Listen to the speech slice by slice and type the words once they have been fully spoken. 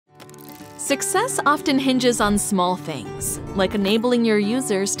Success often hinges on small things, like enabling your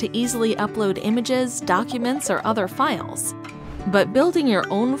users to easily upload images, documents, or other files. But building your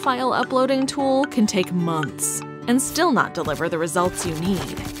own file uploading tool can take months and still not deliver the results you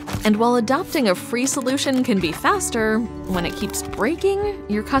need. And while adopting a free solution can be faster, when it keeps breaking,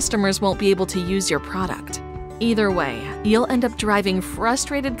 your customers won't be able to use your product. Either way, you'll end up driving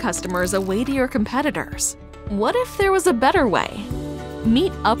frustrated customers away to your competitors. What if there was a better way?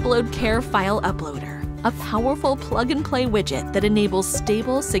 Meet Uploadcare File Uploader, a powerful plug-and-play widget that enables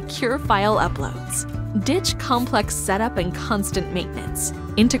stable, secure file uploads. Ditch complex setup and constant maintenance.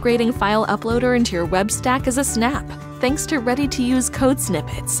 Integrating File Uploader into your web stack is a snap. Thanks to ready-to-use code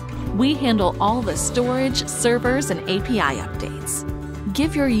snippets, we handle all the storage, servers, and API updates.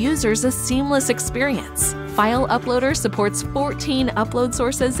 Give your users a seamless experience. File Uploader supports 14 upload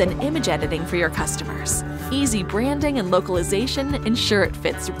sources and image editing for your customers. Easy branding and localization ensure it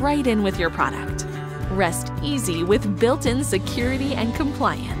fits right in with your product. Rest easy with built-in security and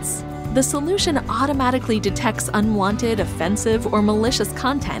compliance. The solution automatically detects unwanted, offensive, or malicious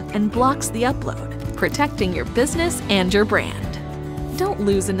content and blocks the upload, protecting your business and your brand. Don't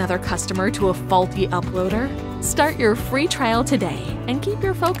lose another customer to a faulty uploader. Start your free trial today and keep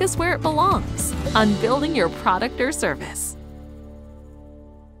your focus where it belongs, on building your product or service.